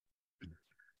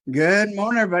Good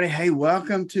morning, everybody. Hey,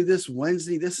 welcome to this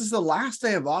Wednesday. This is the last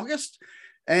day of August.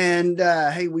 And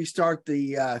hey, we start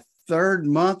the third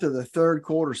month of the third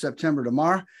quarter, September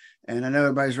tomorrow. And I know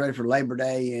everybody's ready for Labor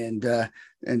Day and to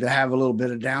have a little bit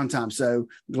of downtime. So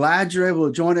glad you're able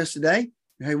to join us today.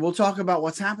 Hey, we'll talk about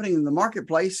what's happening in the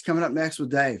marketplace coming up next with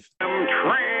Dave.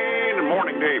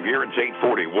 Morning, Dave here. It's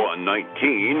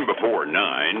 8:41:19 before 9.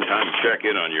 Time to check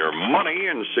in on your money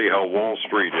and see how Wall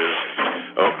Street is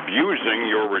abusing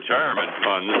your retirement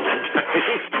funds.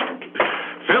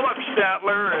 Phillip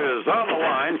Statler is on the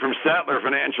line from Statler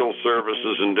Financial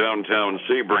Services in downtown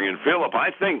Sebring. And Phillip,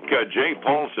 I think Jay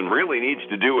Paulson really needs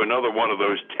to do another one of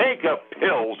those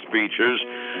take-a-pill speeches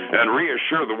and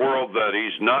reassure the world that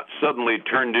he's not suddenly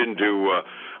turned into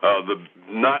the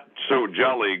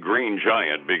not-so-jolly green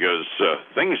giant, because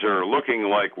things are looking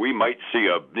like we might see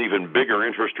an even bigger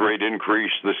interest rate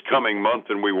increase this coming month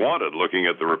than we wanted, looking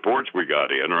at the reports we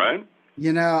got in, right?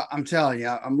 You know, I'm telling you,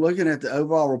 I'm looking at the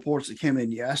overall reports that came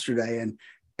in yesterday,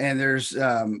 and there's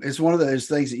it's one of those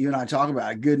things that you and I talk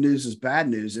about. Good news is bad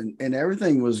news, and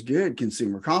everything was good.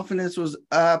 Consumer confidence was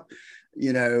up.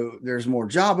 You know, there's more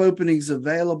job openings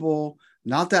available.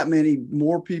 Not that many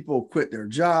more people quit their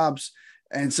jobs.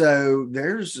 And so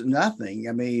there's nothing,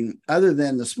 I mean, other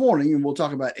than this morning, and we'll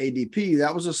talk about ADP,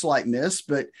 that was a slight miss,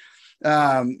 but,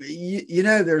 you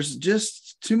know, there's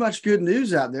just too much good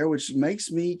news out there, which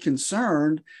makes me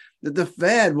concerned that the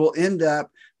Fed will end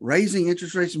up raising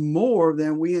interest rates more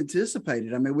than we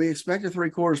anticipated. I mean, we expected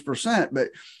 0.75%,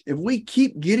 but if we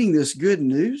keep getting this good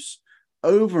news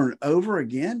over and over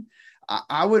again,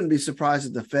 I wouldn't be surprised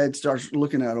if the Fed starts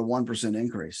looking at a 1%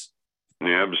 increase.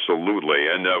 Yeah, absolutely.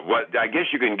 And what I guess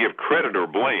you can give credit or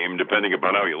blame, depending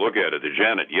upon how you look at it, to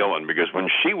Janet Yellen, because when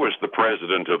she was the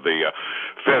president of the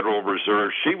Federal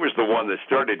Reserve, she was the one that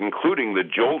started including the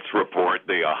JOLTS report,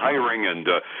 the hiring and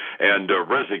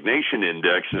resignation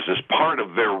indexes, as part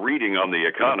of their reading on the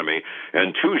economy.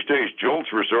 And Tuesday's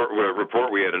JOLTS report,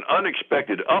 we had an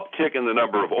unexpected uptick in the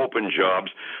number of open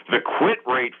jobs. The quit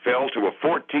rate fell to a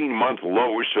 14-month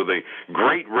low, so the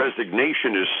Great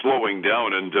Resignation is slowing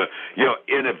down. And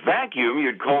in a vacuum,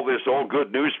 you'd call this all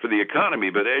good news for the economy.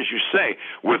 But as you say,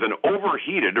 with an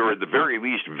overheated, or at the very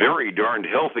least very darned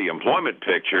healthy employment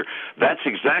picture, that's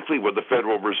exactly what the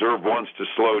Federal Reserve wants to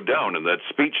slow down. And that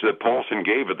speech that Paulson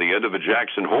gave at the end of the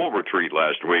Jackson Hole retreat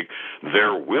last week,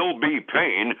 there will be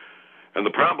pain. And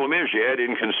the problem is, you add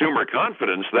in consumer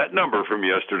confidence, that number from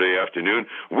yesterday afternoon,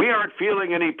 we aren't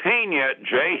feeling any pain yet.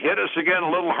 Jay, hit us again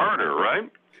a little harder, right?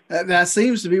 That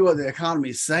seems to be what the economy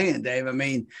is saying, Dave. I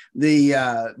mean,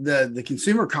 the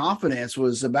consumer confidence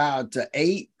was about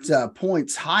 8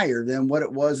 points higher than what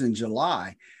it was in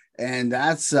July, and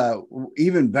that's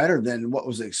even better than what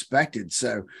was expected.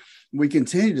 So we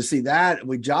continue to see that.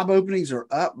 Job openings are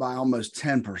up by almost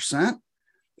 10%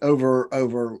 over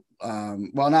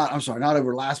not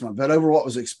over last month, but over what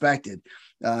was expected.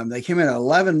 They came in at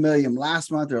 11 million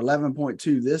last month. They're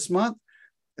 11.2 this month.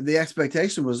 The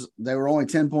expectation was they were only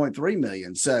 10.3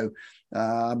 million. So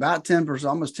about 10%,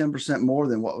 almost 10% more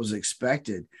than what was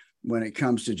expected when it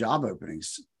comes to job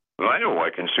openings. Well, I know why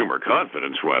consumer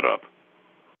confidence went up.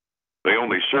 They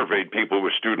only surveyed people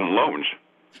with student loans.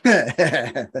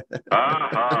 Okay.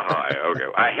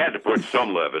 I had to put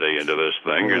some levity into this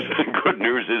thing, because good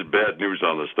news is bad news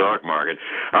on the stock market.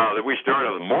 We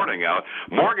started the morning out.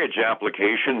 Mortgage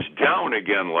applications down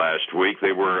again last week.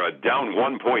 They were down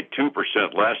 1.2%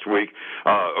 last week,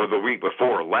 or the week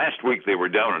before. Last week they were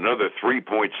down another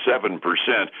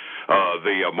 3.7%.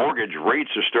 The mortgage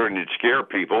rates are starting to scare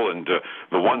people, and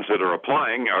the ones that are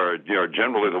applying are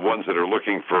generally the ones that are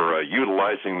looking for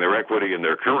utilizing their equity in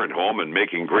their current home and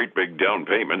making great big down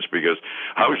payments, because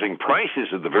housing prices,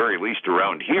 at the very least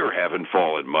around here, haven't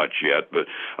fallen much yet, but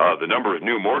the number of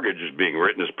new mortgages being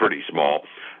written is pretty small.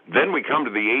 Then we come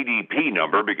to the ADP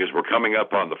number, because we're coming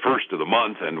up on the first of the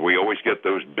month, and we always get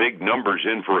those big numbers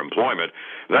in for employment.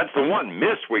 That's the one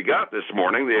miss we got this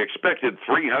morning. They expected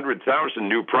 300,000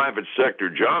 new private sector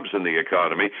jobs in the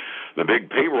economy. The big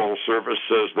payroll service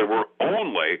says there were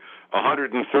only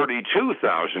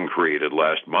 132,000 created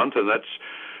last month, and that's,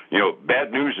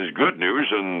 bad news is good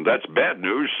news, and that's bad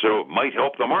news, so it might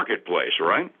help the marketplace,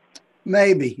 right?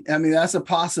 Maybe. I mean, that's a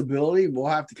possibility. We'll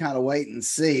have to kind of wait and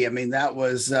see. I mean, that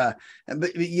was,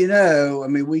 but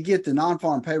we get the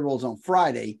non-farm payrolls on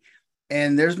Friday,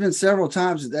 and there's been several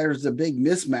times that there's a big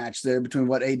mismatch there between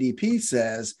what ADP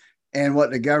says and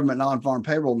what the government non-farm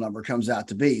payroll number comes out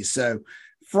to be. So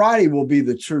Friday will be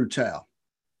the true tell.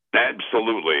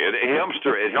 Absolutely. It helps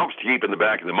to keep in the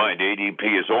back of the mind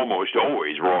ADP is almost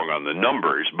always wrong on the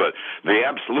numbers, but the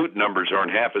absolute numbers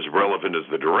aren't half as relevant as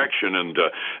the direction. And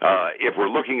if we're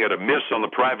looking at a miss on the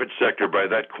private sector by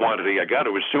that quantity, I got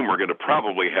to assume we're going to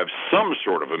probably have some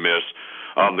sort of a miss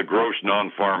on the gross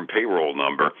non-farm payroll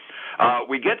number.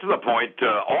 We get to the point,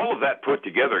 all of that put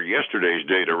together, yesterday's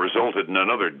data resulted in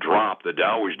another drop. The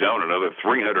Dow was down another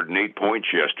 308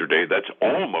 points yesterday. That's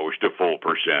almost a full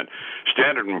percent.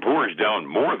 Standard & Poor's down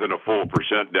more than a full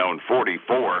percent, down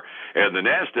 44. And the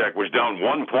NASDAQ was down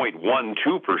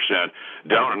 1.12%,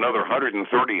 down another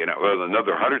 130,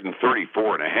 another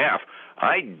 134 and a half.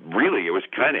 It was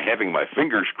kind of having my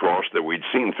fingers crossed that we'd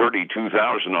seen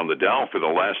 32,000 on the Dow for the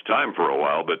last time for a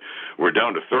while, but we're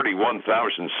down to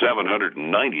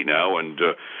 31,790 now, and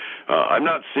I'm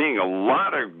not seeing a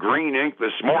lot of green ink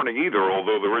this morning either,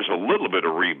 although there is a little bit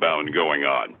of rebound going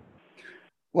on.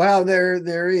 Well,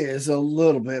 there is a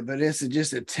little bit, but it's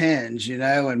just a tinge,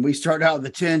 and we started out with the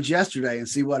tinge yesterday and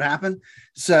see what happened.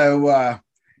 So,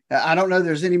 I don't know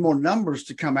there's any more numbers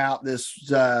to come out this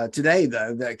today,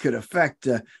 though, that could affect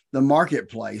the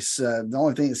marketplace. The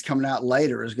only thing that's coming out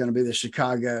later is going to be the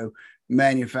Chicago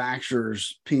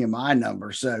manufacturers PMI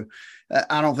number. So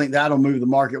I don't think that'll move the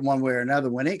market one way or another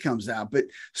when it comes out. But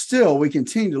still, we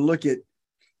continue to look at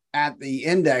the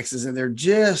indexes, and they're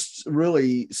just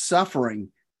really suffering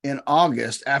in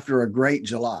August after a great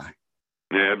July.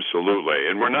 Absolutely.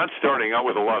 And we're not starting out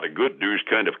with a lot of good news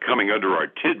kind of coming under our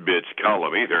tidbits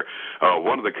column either.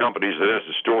 One of the companies that has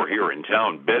a store here in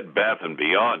town, Bed Bath &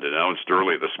 Beyond, announced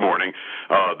early this morning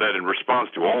that in response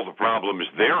to all the problems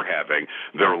they're having,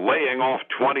 they're laying off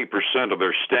 20% of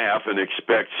their staff and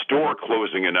expect store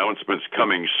closing announcements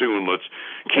coming soon. Let's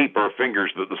keep our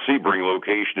fingers that the Sebring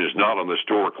location is not on the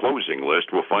store closing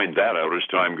list. We'll find that out as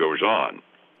time goes on.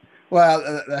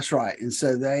 Well, that's right. And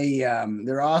so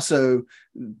they're also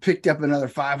picked up another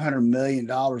 $500 million,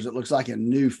 it looks like, in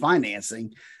new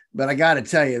financing. But I got to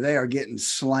tell you, they are getting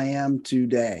slammed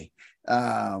today.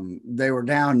 They were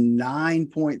down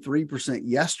 9.3%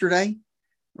 yesterday.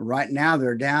 Right now,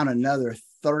 they're down another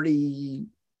 30.1%,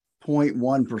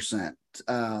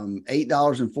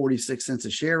 $8.46 a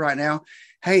share right now.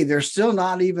 Hey, they're still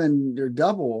not even, they're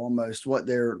double almost what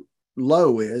their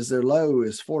low is. Their low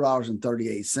is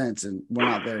 $4.38, and we're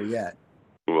not there yet.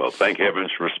 Well, thank heavens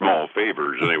for small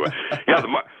favors anyway. Yeah,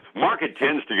 the market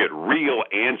tends to get real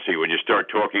antsy when you start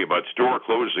talking about store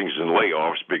closings and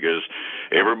layoffs because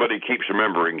everybody keeps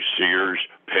remembering Sears,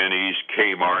 Penny's,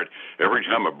 Kmart. Every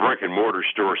time a brick and mortar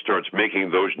store starts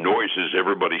making those noises,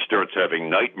 everybody starts having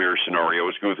nightmare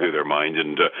scenarios go through their mind.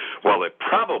 And while it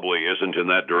probably isn't in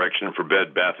that direction for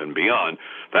Bed Bath & Beyond,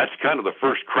 that's kind of the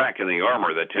first crack in the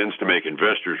armor that tends to make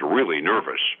investors really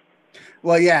nervous.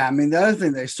 Well, yeah. I mean, the other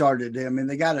thing they started to do, I mean,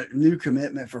 they got a new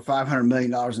commitment for $500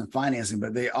 million in financing,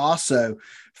 but they also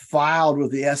filed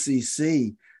with the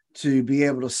SEC to be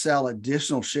able to sell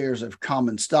additional shares of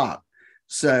common stock.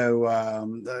 So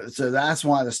that's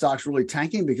why the stock's really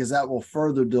tanking, because that will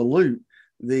further dilute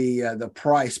the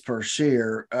price per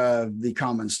share of the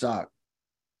common stock.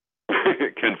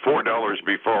 Can $4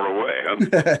 be far away? Huh?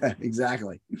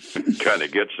 Exactly. Kind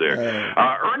of gets there.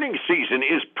 Earnings season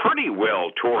is pretty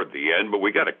well toward the end, but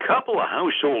we got a couple of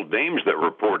household names that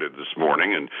reported this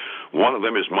morning, and one of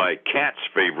them is my cat's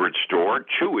favorite store,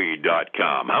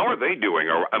 Chewy.com. How are they doing?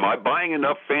 Am I buying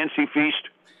enough Fancy Feast?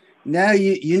 No,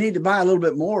 you need to buy a little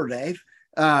bit more, Dave.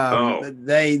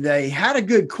 They had a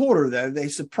good quarter, though. They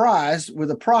surprised with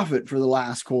a profit for the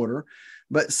last quarter,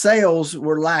 but sales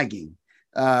were lagging.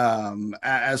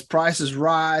 As prices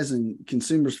rise and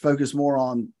consumers focus more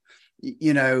on,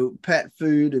 pet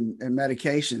food and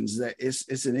medications, that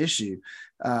it's an issue.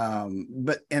 So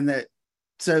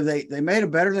they made a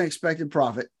better than expected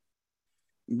profit,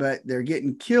 but they're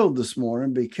getting killed this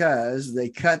morning because they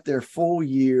cut their full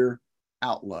year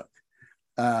outlook.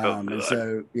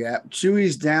 So yeah,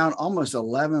 Chewy's down almost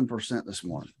 11% this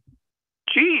morning.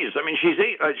 Geez, I mean, she's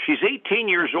 18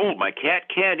 years old. My cat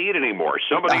can't eat anymore.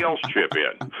 Somebody else chip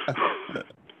in.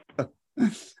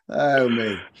 Oh,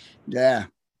 me. Yeah.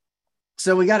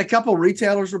 So we got a couple of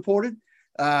retailers reported.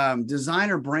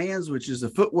 Designer Brands, which is a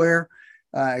footwear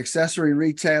accessory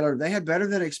retailer, they had better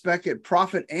than expected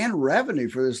profit and revenue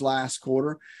for this last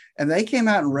quarter, and they came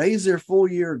out and raised their full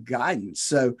year guidance.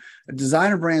 So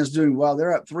Designer Brands doing well.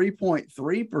 They're up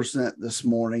 3.3% this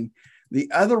morning. The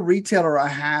other retailer I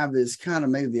have is kind of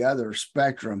maybe the other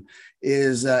spectrum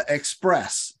is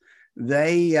Express.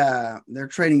 They're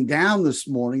trading down this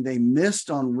morning. They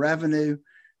missed on revenue.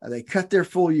 They cut their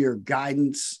full year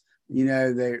guidance.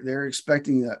 They're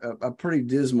expecting a pretty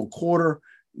dismal quarter.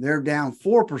 They're down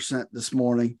 4% this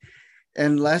morning.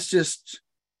 and let's just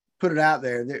put it out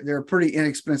there. They're a pretty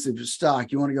inexpensive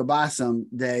stock. You want to go buy some,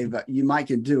 Dave, but you might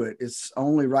can do it. It's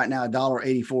only right now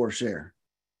 $1.84 a share.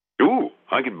 Ooh,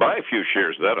 I could buy a few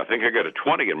shares of that. I think I got a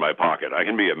 20 in my pocket. I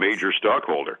can be a major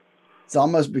stockholder. It's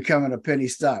almost becoming a penny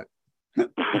stock.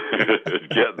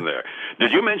 Getting there.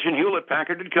 Did you mention Hewlett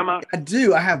Packard had come out? I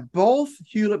do. I have both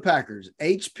Hewlett Packards,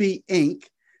 HP Inc.,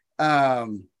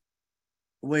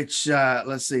 which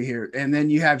let's see here, and then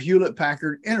you have Hewlett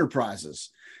Packard Enterprises,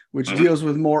 which deals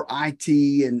with more IT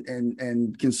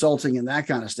and consulting and that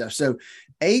kind of stuff. So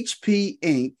HP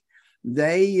Inc.,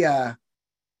 they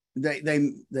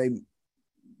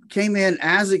came in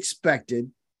as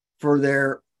expected for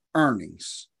their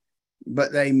earnings,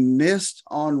 but they missed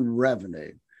on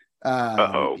revenue.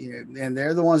 And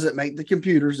they're the ones that make the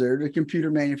computers. They're the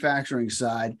computer manufacturing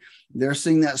side. They're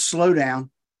seeing that slowdown,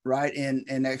 right,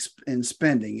 in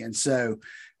spending. And so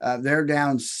they're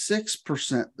down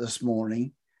 6% this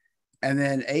morning. And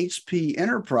then HP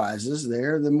Enterprises,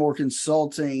 they're the more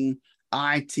consulting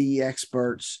IT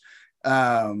experts.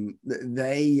 They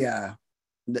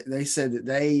said that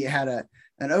they had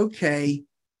an okay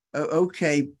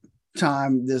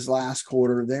time this last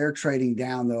quarter. They're trading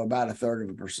down though about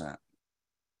 1/3%.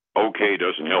 Okay,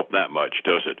 doesn't help that much,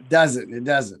 does it? It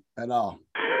doesn't at all.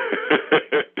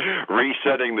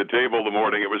 Resetting the table the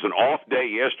morning. It was an off day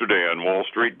yesterday on Wall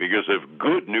Street because of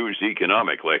good news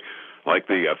economically. Like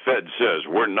the Fed says,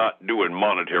 we're not doing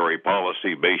monetary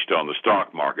policy based on the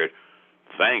stock market.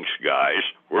 Thanks, guys.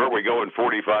 Where are we going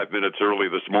 45 minutes early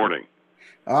this morning?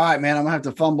 All right, man, I'm going to have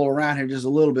to fumble around here just a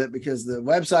little bit because the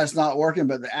website's not working,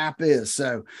 but the app is.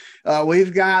 So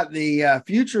we've got the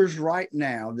futures right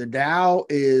now. The Dow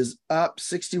is up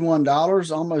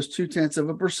 $61, almost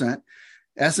 0.2%.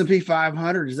 S&P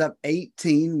 500 is up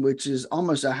 18, which is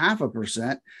almost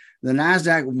 0.5%. The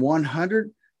NASDAQ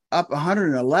 100 up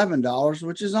 $111,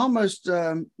 which is almost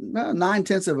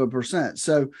 0.9%.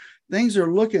 So things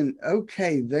are looking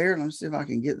okay there. Let's see if I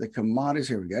can get the commodities.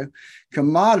 Here we go.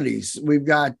 Commodities. We've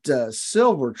got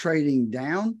silver trading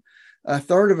down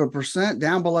 1/3%,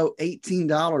 down below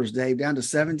 $18, Dave, down to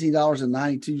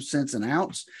 $17.92 an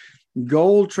ounce.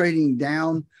 Gold trading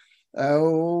down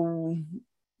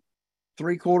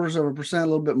 0.75%, a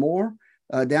little bit more,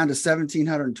 down to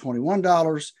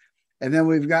 $1,721. And then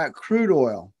we've got crude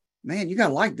oil. Man, you got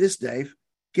to like this, Dave.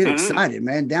 Get excited,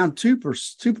 man. Down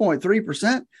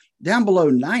 2.3%, down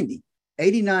below 90,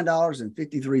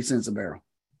 $89.53 a barrel.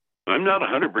 I'm not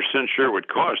 100% sure what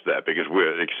caused that because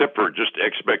except for just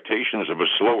expectations of a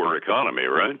slower economy,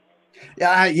 right?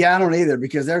 Yeah, I don't either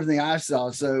because everything I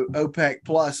saw. So OPEC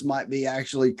Plus might be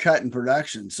actually cutting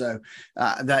production. So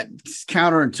that's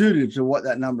counterintuitive to what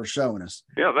that number's showing us.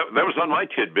 Yeah, that was on my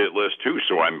tidbit list too.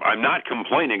 So I'm not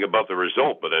complaining about the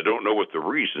result, but I don't know what the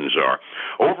reasons are.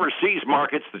 Overseas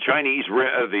markets, the Chinese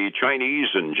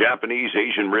and Japanese,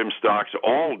 Asian rim stocks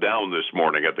all down this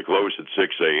morning at the close at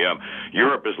 6 a.m.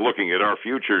 Europe is looking at our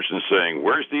futures and saying,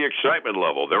 "Where's the excitement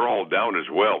level?" They're all down as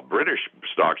well. British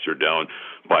stocks are down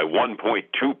by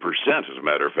 1.2%, as a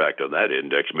matter of fact, on that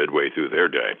index midway through their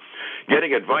day.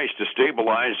 Getting advice to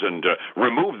stabilize and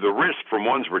remove the risk from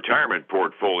one's retirement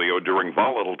portfolio during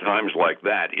volatile times like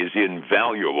that is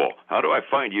invaluable. How do I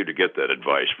find you to get that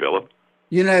advice, Phillip?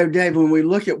 You know, Dave, when we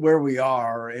look at where we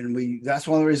are, and that's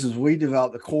one of the reasons we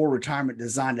developed the core retirement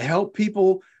design to help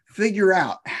people figure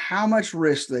out how much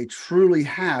risk they truly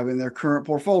have in their current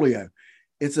portfolio.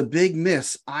 It's a big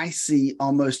miss I see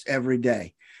almost every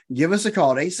day. Give us a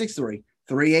call at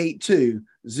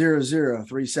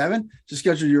 863-382-0037 to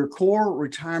schedule your core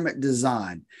retirement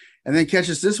design. And then catch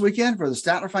us this weekend for the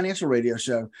Statler Financial Radio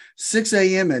Show, 6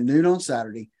 a.m. and noon on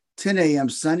Saturday, 10 a.m.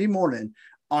 Sunday morning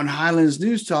on Highlands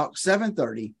News Talk,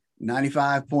 730,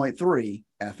 95.3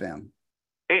 FM.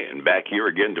 And back here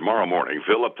again tomorrow morning.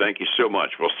 Phillip, thank you so much.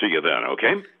 We'll see you then,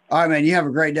 okay? All right, man. You have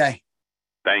a great day.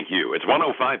 Thank you. It's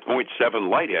 105.7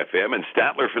 Light FM and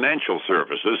Statler Financial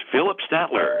Services, Phillip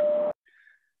Statler.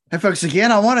 Hey, folks,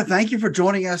 again, I want to thank you for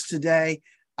joining us today.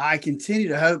 I continue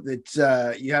to hope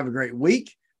that you have a great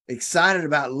week. Excited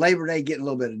about Labor Day, getting a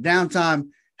little bit of downtime.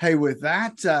 Hey, with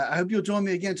that, I hope you'll join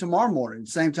me again tomorrow morning,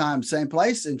 same time, same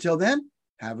place. Until then,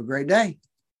 have a great day.